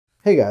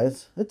Hey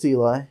guys, it's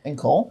Eli. And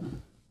Cole?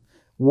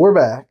 We're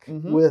back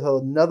with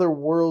another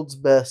World's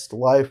Best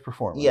live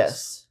performance.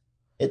 Yes.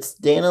 It's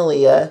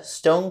Daneliya,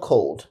 Stone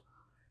Cold.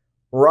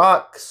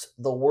 Rocks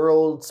the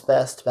world's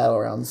best battle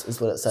rounds, is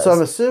what it says. So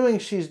I'm assuming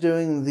she's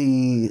doing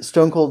the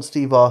Stone Cold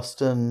Steve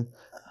Austin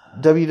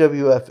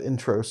WWF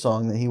intro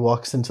song that he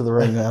walks into the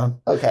ring on.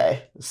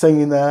 Okay.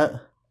 Singing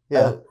that?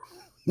 Yeah.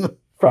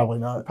 Probably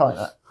not. Probably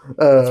not.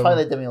 It's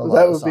probably the Demi Lovato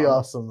That would song. be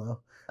awesome,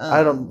 though.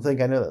 I don't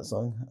think I know that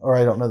song, or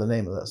I don't know the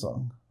name of that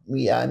song.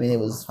 Yeah, I mean,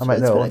 I might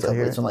know it's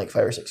been like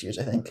 5 or 6 years,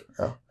 I think.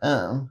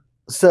 Oh.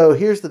 So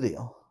here's the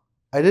deal.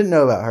 I didn't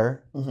know about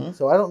her, Mm-hmm.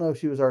 so I don't know if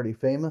she was already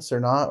famous or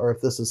not, or if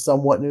this is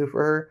somewhat new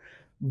for her.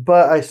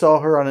 But I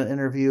saw her on an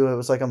interview. It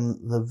was like on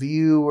The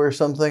View or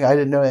something. I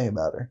didn't know anything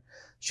about her.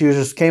 She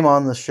just came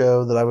on the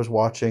show that I was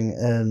watching,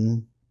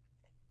 and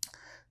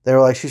they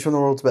were like, she's from the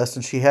World's Best,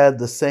 and she had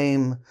the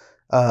same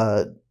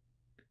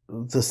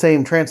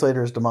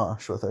translator as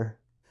Dimash with her.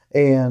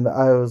 And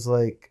I was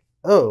like,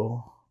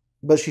 oh,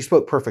 but she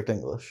spoke perfect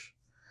English.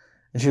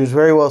 And she was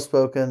very well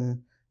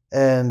spoken.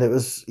 And it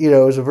was, it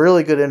was a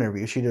really good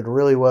interview. She did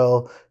really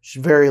well.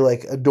 She's very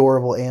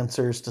adorable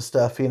answers to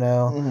stuff,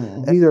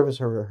 Mm-hmm. Neither of us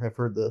have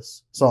heard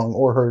this song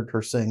or heard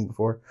her sing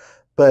before.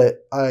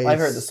 But I've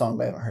heard the song,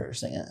 but I haven't heard her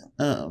sing it.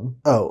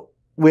 Oh,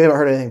 we haven't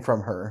heard anything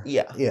from her.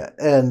 Yeah. Yeah.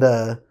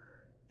 And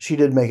she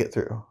did make it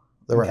through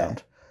the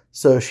round.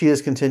 So she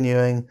is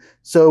continuing.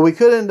 So we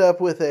could end up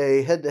with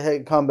a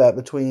head-to-head combat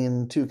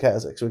between two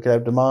Kazakhs. We could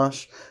have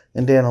Dimash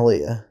and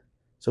Daneliya.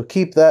 So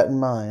keep that in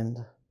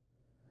mind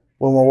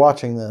when we're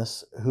watching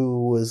this,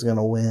 who is going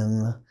to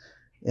win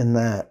in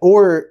that.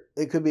 Or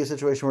it could be a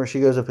situation where she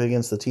goes up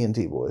against the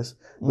TNT boys,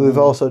 who we've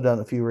also done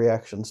a few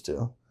reactions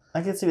to.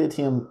 I could see the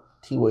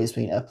TNT boys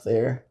being up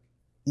there.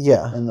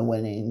 Yeah. And the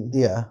winning.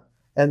 Yeah.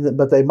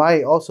 But they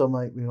might,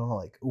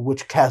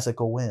 which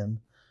Kazakh will win,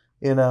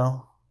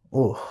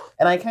 Ooh.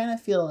 And I kind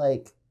of feel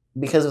like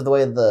because of the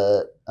way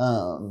the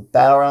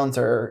battle rounds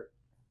are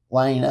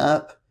lining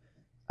up,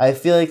 I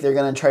feel like they're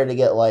going to try to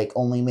get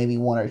only maybe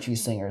 1 or 2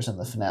 singers in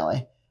the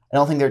finale. I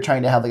don't think they're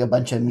trying to have a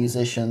bunch of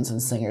musicians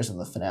and singers in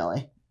the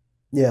finale.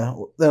 Yeah,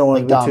 they don't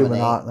want to be too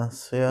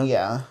monotonous. Yeah.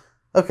 Yeah.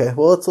 Okay,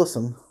 well, let's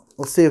listen.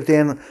 Let's see if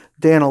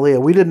Daneliya.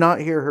 We did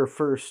not hear her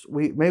first.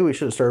 Maybe we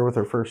should have started with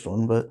her first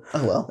one, but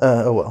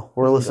oh well.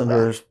 We're listening to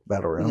her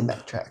battle round. We can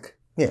backtrack.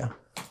 Yeah.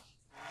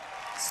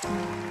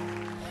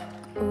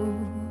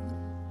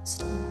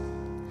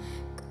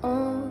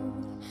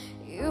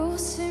 You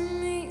see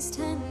me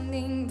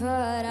standing,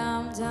 but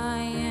I'm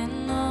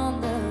dying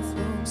on the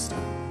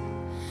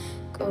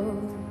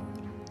floor.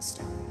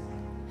 Stop,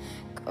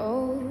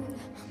 go.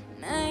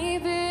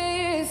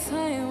 Maybe if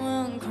I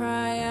won't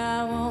cry,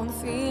 I won't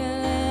feel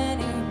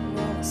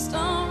anymore.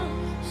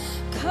 Stone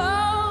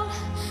cold,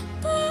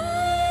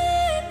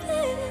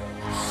 baby.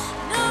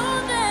 Know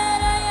that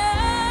I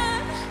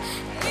am,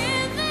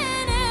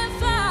 even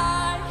if I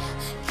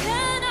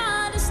can't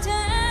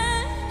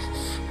understand.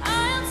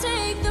 I'll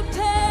take the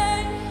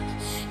pain,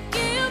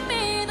 give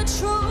me the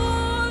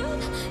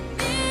truth.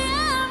 Me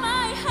and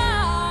my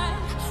heart,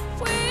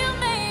 we'll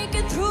make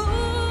it through.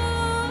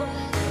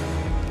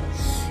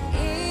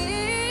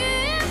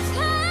 If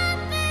at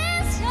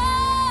this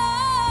time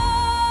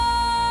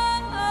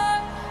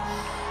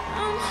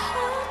I'm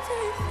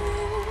happy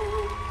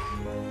there,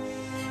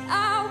 I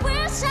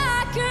wish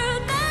I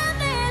could mend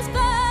this,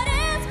 but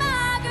it's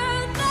my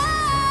goodbye.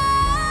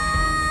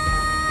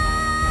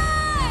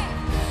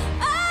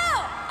 Oh,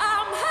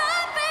 I'm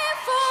happy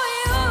for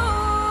you.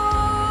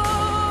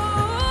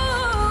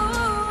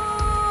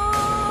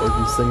 Or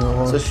you sing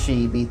along. So she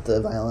beat the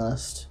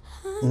violinist.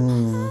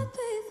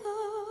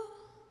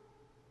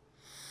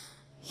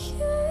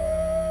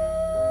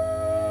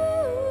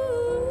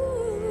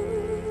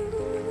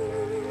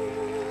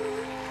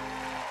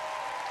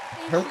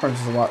 Her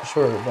performance is a lot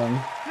shorter than.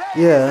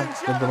 Yeah,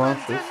 the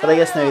Dimash. But I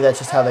guess maybe that's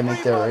just how they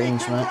make their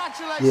arrangement.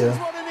 Yeah.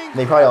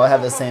 They probably all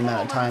have the same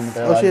amount of time that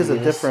they're allowed She has to a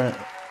use. different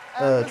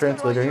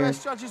translator here.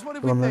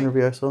 From the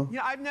interview I saw.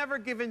 I've never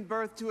given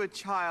birth to a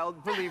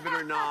child, believe it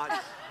or not.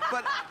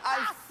 But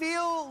I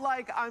feel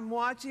like I'm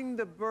watching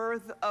the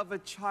birth of a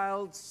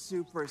child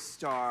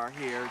superstar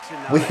here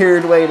tonight.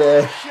 Weird way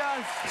to.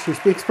 She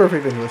speaks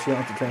perfect English. You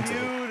don't have to translate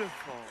it.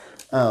 Beautiful.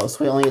 Oh,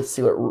 so we only get to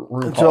see what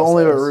RuPaul So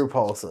only what says.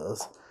 RuPaul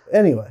says.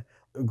 Anyway,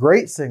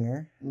 great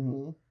singer.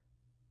 Mm-hmm.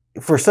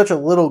 For such a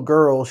little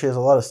girl, she has a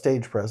lot of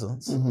stage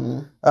presence.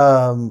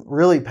 Mm-hmm.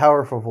 Really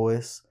powerful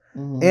voice.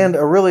 Mm-hmm. And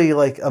a really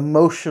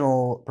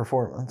emotional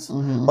performance.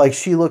 Mm-hmm.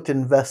 She looked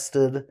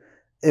invested.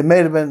 It may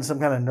have been some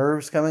kind of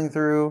nerves coming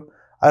through.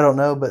 I don't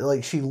know, but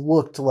she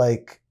looked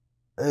like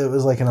it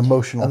was an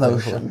emotional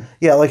Emotion.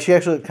 Yeah, she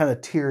actually looked kind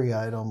of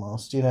teary-eyed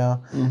almost,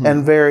 Mm-hmm.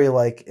 and very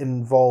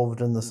involved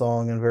in the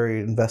song and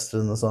very invested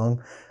in the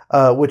song,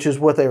 which is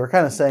what they were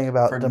kind of saying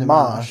about For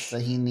Dimash.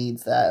 that he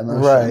needs that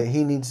emotion. Right,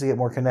 he needs to get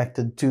more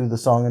connected to the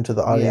song and to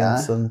the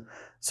audience, and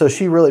so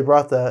she really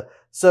brought that.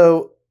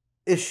 So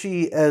is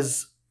she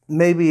as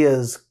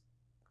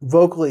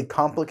vocally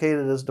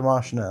complicated as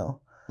Dimash?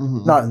 No.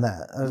 Mm-hmm. Not in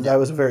that. Yeah. That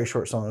was a very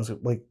short song. It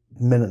was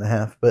minute and a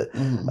half. But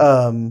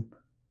Mm-hmm.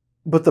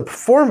 but the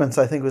performance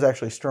I think was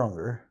actually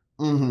stronger.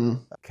 Mm-hmm.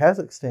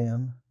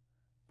 Kazakhstan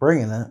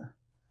bringing it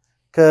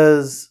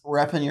because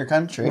Repping your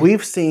country.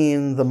 we've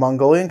seen the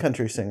Mongolian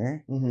country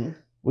singer. Mm-hmm.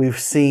 We've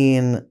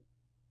seen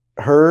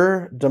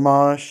her,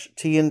 Dimash,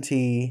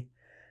 TNT.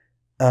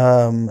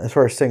 As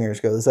far as singers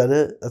go, is that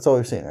it? That's all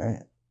we've seen,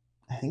 right?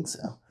 I think so.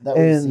 That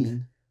we've And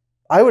seen.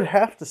 I would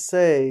have to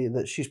say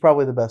that she's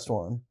probably the best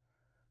one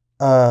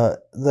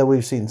that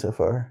we've seen so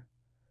far.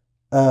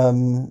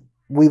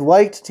 We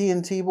liked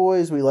TNT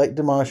Boys, we liked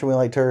Dimash, and we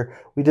liked her.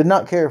 We did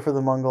not care for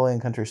the Mongolian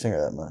country singer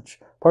that much.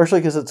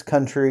 Partially because it's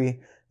country,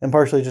 and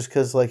partially just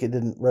because like it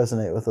didn't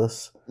resonate with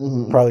us.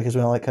 Mm-hmm. Probably because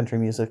we don't like country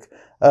music.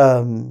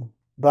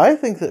 But I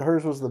think that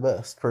hers was the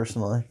best,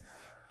 personally.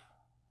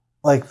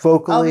 Like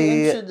vocally, I'll be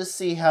interested to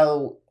see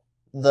how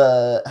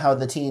the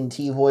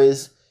TNT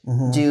boys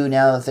mhm. do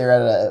now that they're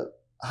at a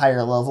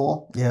higher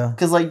level. Yeah,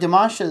 Because like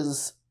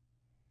Dimash's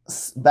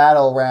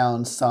battle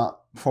round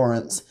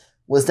performance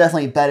was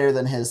definitely better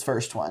than his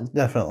first one,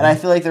 definitely. and I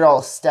feel like they're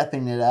all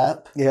stepping it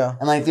up. Yeah.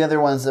 And like the other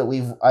ones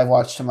that I've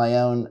watched on my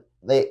own,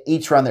 they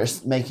each run they're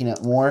making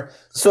it more.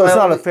 So it's I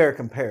not don't a fair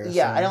comparison.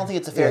 Yeah, I don't think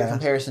it's a fair Yeah,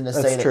 comparison to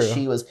that's say that true.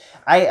 she was.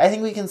 I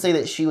think we can say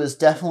that she was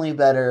definitely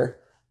better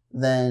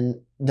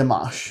than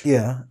Dimash.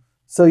 Yeah.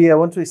 So yeah,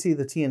 once we see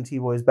the TNT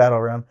Boys battle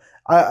round,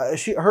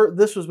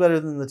 this was better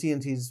than the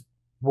TNT's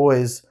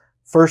Boys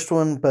first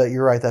one, but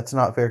you're right, that's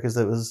not fair because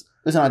it was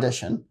an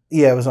audition.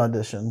 Yeah, it was an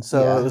audition,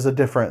 so Yeah. it was a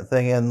different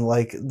thing, and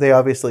like they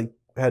obviously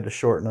had to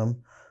shorten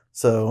them.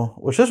 So,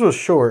 which this was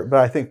short, but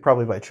I think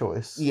probably by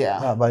choice, Yeah.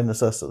 not by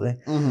necessity.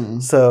 Mm-hmm.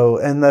 So,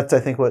 and that's I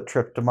think what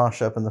tripped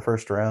Dimash up in the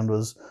first round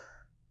was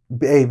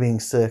A, being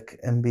sick,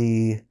 and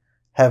B,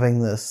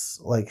 having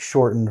this like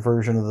shortened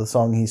version of the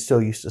song he's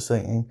still used to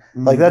singing.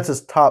 Like that's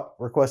his top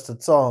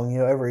requested song. You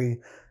know,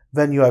 every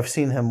venue I've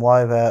seen him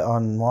live at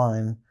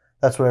online,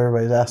 that's what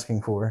everybody's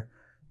asking for.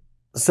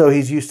 So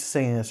he's used to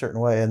singing a certain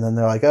way, and then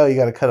they're like, "Oh, you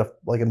got to cut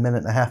like a minute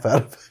and a half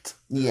out of it."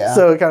 Yeah.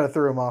 So it kind of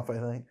threw him off, I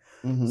think.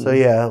 Mm-hmm. So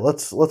yeah,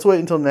 let's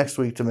wait until next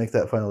week to make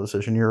that final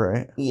decision. You're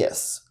right.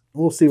 Yes.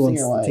 We'll see once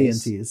the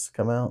Singer-wise. TNTs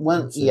come out.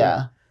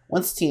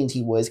 Once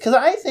TNT Boys, because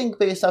I think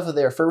based off of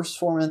their first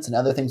performance and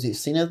other things we've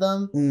seen of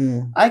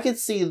them, I could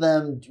see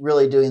them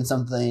really doing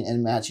something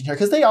and matching her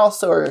because they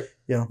also are.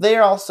 Yeah. They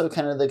are also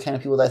kind of the kind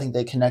of people that I think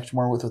they connect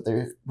more with what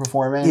they're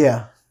performing.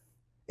 Yeah,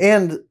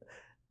 and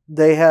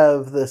they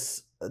have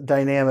this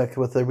dynamic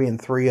with there being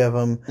three of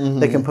them. Mm-hmm.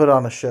 They can put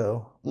on a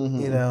show,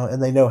 Mm-hmm. you know,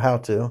 and they know how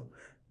to.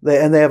 They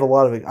have a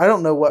lot of. I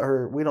don't know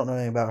we don't know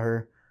anything about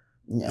her.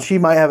 Yeah. She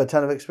might have a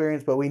ton of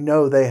experience, but we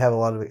know they have a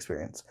lot of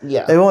experience.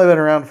 Yeah. They've only been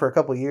around for a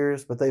couple of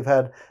years, but they've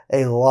had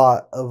a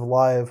lot of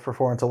live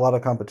performance, a lot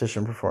of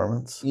competition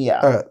performance.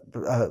 Yeah.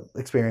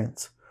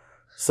 Experience.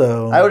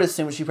 So I would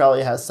assume she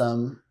probably has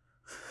some.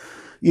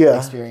 yeah,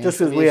 experience. just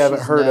because I mean, we haven't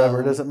she's heard of her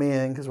known- doesn't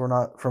mean because we're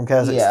not from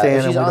Kazakhstan Yeah,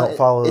 and we don't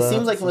follow. It that,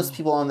 seems like so- most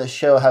people on the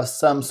show have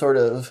some sort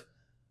of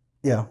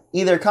Yeah,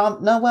 either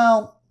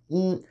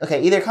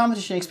either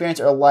competition experience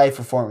or live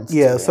performance.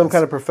 yeah, experience. some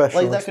kind of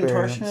professional like that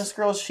experience. contortionist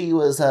girl. She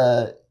was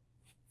a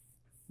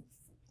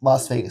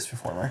Las Vegas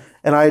performer.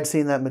 And I had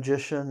seen that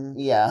magician,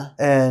 Yeah.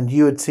 and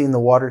you had seen the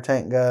water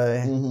tank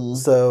guy. Mhm.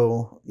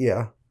 So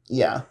yeah,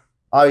 Yeah.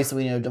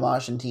 Obviously, we know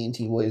Dimash and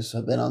TNT Boys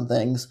have been on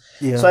things,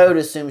 yeah, so I would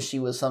assume she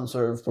was some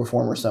sort of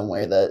performer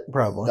somewhere that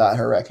probably. got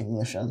her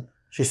recognition.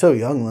 She's so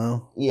young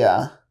though.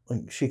 Yeah,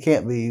 Like she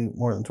can't be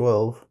more than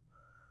 12.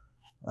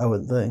 I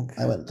would think.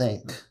 I would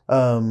think.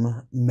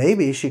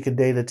 Maybe she could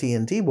date a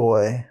TNT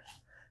boy.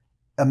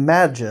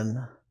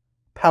 Imagine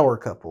power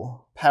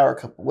couple. Power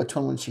couple. Which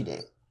one would she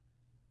date?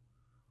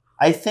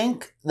 I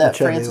think that The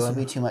chubby Francis one.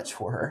 would be too much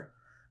for her.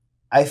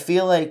 I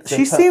feel like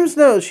She seems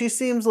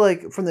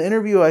like from the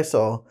interview I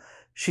saw,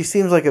 she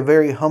seems like a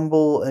very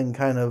humble and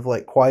kind of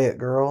like quiet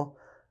girl,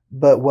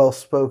 but well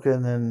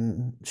spoken,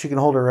 and she can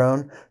hold her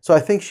own. So I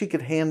think she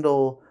could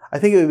handle. I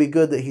think it would be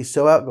good that he's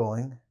so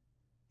outgoing.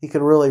 He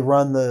could really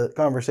run the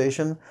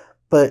conversation,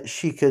 but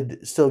she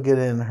could still get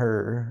in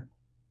her,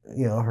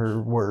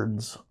 her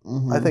words.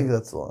 Mhm. I think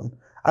that's the one.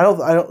 I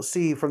don't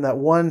see from that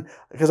one,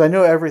 because I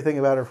know everything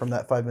about her from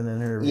that 5-minute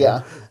interview.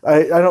 Yeah.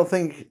 I don't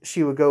think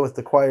she would go with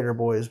the quieter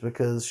boys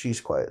because she's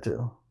quiet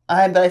too.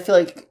 But I feel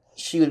like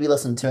she would be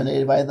less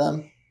intimidated by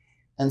them,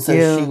 and so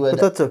she would.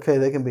 But that's okay.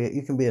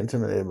 You can be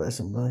intimidated by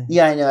somebody.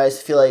 Yeah, I know. I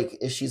just feel like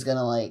if she's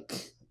gonna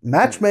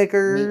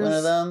Matchmakers. meet one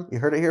of them, You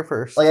heard it here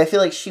first. I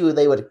feel like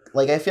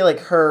I feel like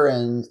her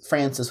and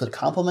Francis would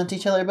complement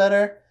each other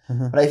better.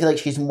 Mhm. But I feel like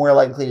she's more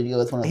likely to go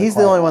with one of the He's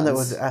the quiet only one that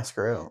ones. would ask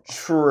her out.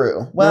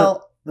 True.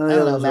 Well, None I of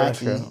the don't know, others would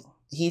ask her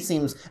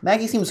Mackie. out.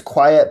 Mackie seems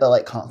quiet, but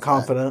like confident.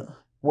 Confident.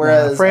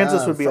 Whereas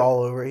Francis would be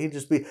all over it. He'd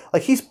just be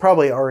like, he's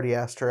probably already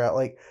asked her out.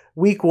 Like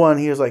week 1,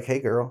 he was like, "Hey,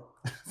 girl,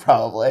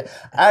 probably.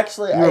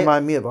 Actually, you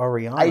remind me of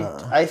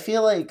Ariana." I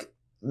feel like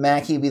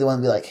Mackie would be the one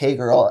to be like, "Hey,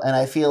 girl," and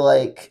I feel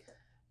like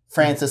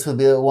Francis would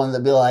be the one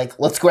that'd be like,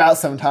 "Let's go out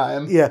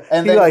sometime." Yeah,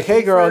 and he'd be then like,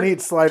 "Hey, girl," Kiefer- and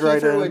he'd slide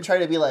right Kiefer in. would try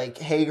to be like,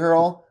 "Hey,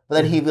 girl," but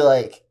then he'd be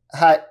like,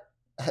 "Hi,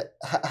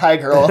 hi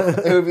girl.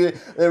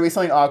 It would be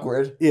something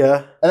awkward.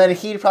 Yeah. And then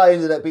he'd probably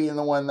ended up being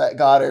the one that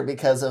got her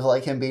because of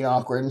like him being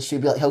awkward, and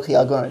she'd be like, "Okay,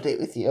 I'll go on a date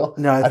with you.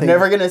 No, I'm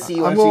never gonna see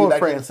you I'm until going you with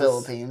back in the Francis.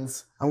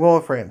 Philippines." I'm going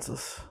with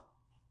Francis.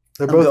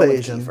 They're I'm both going with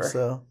Asian, Kiefer.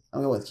 so.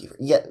 I'm going with Kiefer.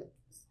 Yeah,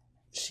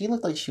 she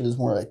looked like she was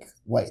more like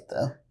white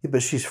though. Yeah,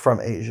 but she's from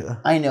Asia.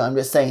 I know. I'm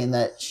just saying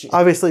that she.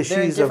 Obviously,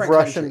 they're in she's of different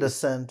Russian countries.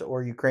 descent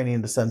or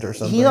Ukrainian descent or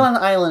something. He's on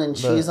an island and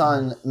But- she's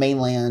on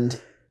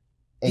mainland.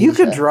 You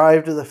could Asia.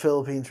 drive to the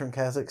Philippines from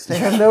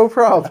Kazakhstan, no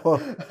problem.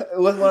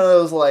 with one of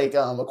those like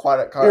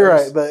aquatic cars. You're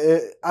right,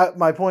 but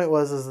my point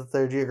is that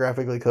they're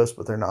geographically close,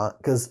 but they're not,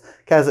 because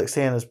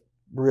Kazakhstan is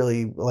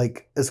really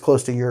like as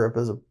close to Europe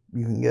as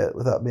you can get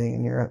without being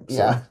in Europe. So.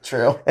 Yeah,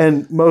 true.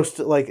 And most,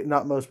 like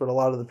not most, but a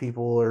lot of the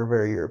people are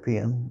very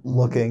European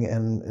looking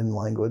and in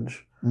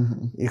language,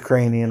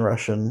 Ukrainian,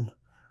 Russian,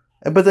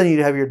 but then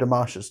you have your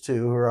Damashes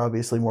too, who are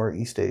obviously more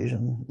East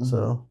Asian,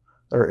 so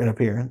or in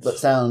appearance, But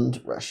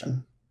sound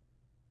Russian.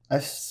 I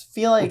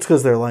feel like it's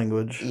because their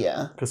language.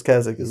 yeah. Because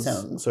Kazakh is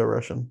Sounds- so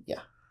Russian. Yeah.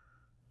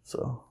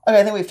 So. Okay,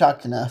 I think we've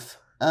talked enough.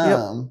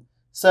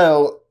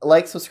 So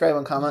like, subscribe,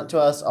 and comment to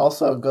us.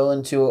 Also, go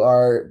into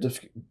our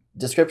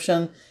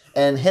description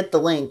and hit the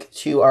link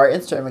to our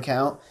Instagram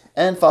account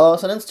and follow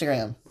us on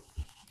Instagram.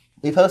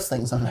 We post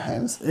things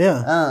sometimes.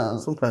 Yeah.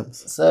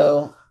 Sometimes.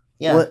 So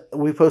yeah,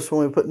 We post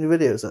when we put new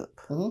videos up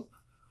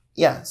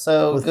yeah.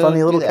 So with go funny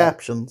do little that.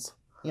 captions.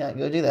 Yeah,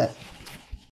 go do that.